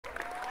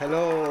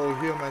Hello,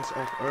 humans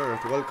of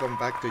Earth. Welcome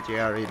back to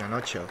JRE in a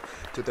nutshell.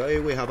 Today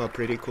we have a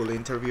pretty cool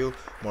interview,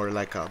 more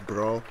like a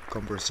bro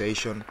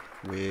conversation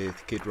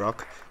with Kid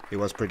Rock. It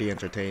was pretty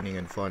entertaining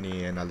and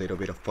funny, and a little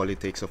bit of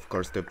politics, of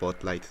course, the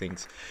bot light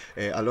things.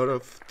 A lot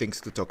of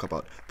things to talk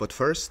about. But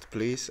first,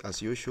 please,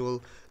 as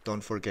usual,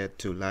 don't forget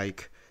to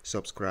like,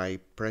 subscribe,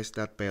 press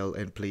that bell,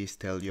 and please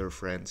tell your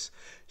friends.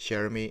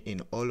 Share me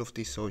in all of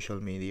these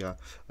social media.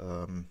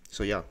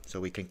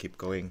 So we can keep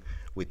going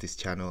with this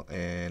channel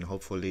and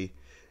hopefully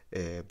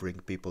bring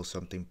people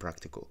something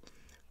practical.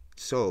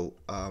 So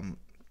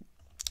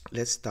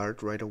let's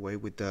start right away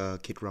with the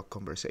Kid Rock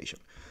conversation.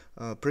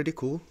 Pretty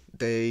cool.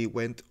 They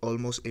went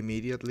almost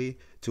immediately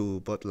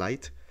to Bud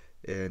Light,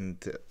 and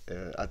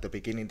at the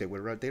beginning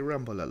they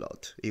ramble a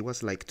lot. It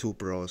was like two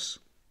bros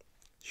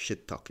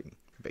shit talking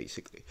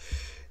basically,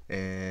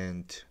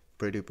 and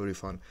pretty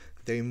fun.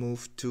 They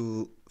moved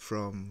to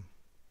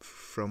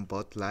from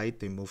Bud Light,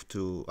 they moved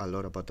to a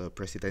lot about the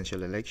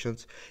presidential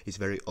elections. It's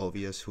very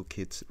obvious who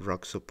Kid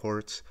Rock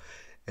supports.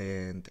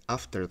 And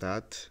after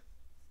that,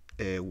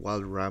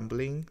 while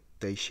rambling,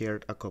 they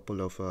shared a couple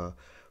of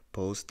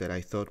posts that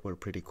I thought were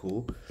pretty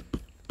cool.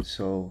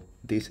 So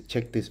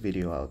check this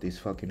video out. It's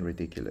fucking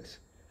ridiculous.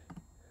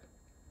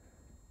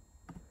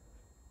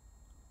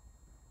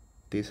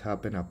 This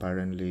happened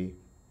apparently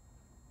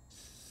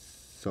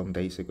some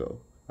days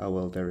ago.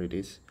 Well, there it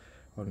is,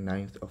 on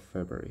 9th of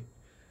February.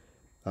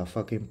 A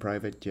fucking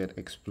private jet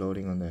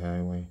exploding on the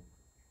highway.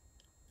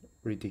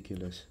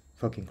 Ridiculous.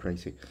 Fucking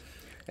crazy.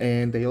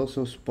 And they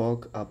also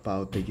spoke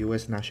about the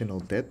US national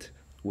debt,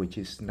 which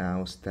is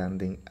now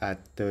standing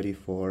at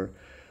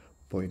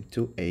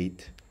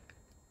 $34.28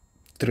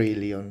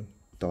 trillion.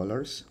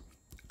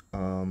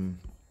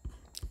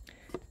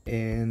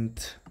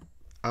 And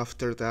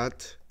after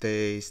that,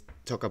 they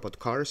talk about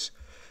cars,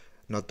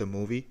 not the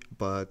movie,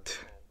 but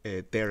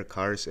their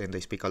cars, and they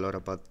speak a lot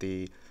about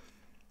the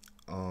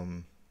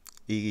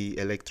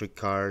electric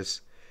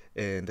cars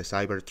and the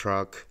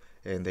Cybertruck,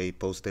 and they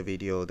post the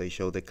video. They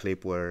show the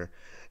clip where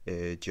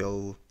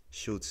Joe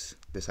shoots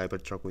the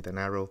Cybertruck with an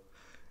arrow,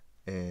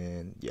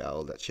 and yeah,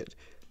 all that shit.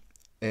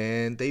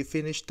 And they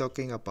finished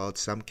talking about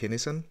Sam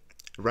Kinison.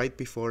 Right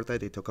before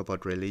that, they talk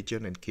about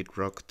religion, and Kid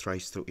Rock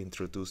tries to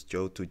introduce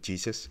Joe to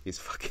Jesus. It's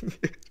fucking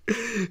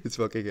it's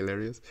fucking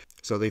hilarious.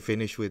 So they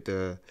finish with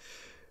the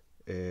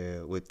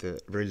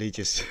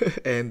religious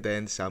and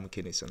then Sam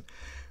Kinison.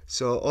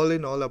 So all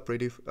in all, a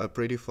pretty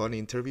fun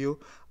interview.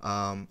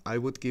 I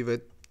would give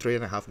it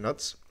 3.5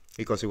 nuts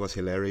because it was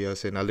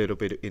hilarious and a little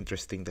bit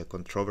interesting, the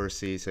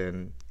controversies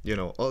and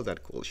all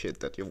that cool shit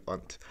that you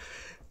want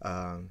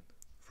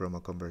from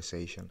a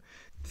conversation.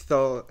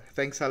 So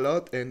thanks a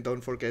lot, and don't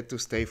forget to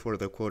stay for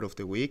the quote of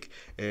the week,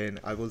 and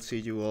I will see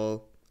you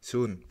all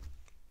soon.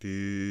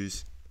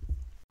 Peace.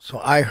 So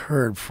I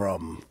heard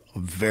from a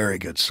very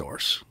good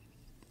source.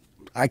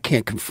 I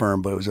can't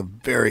confirm, but it was a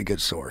very good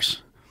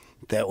source,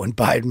 that when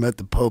Biden met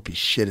the Pope, he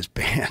shit his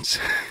pants.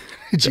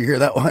 Did you hear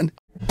that one?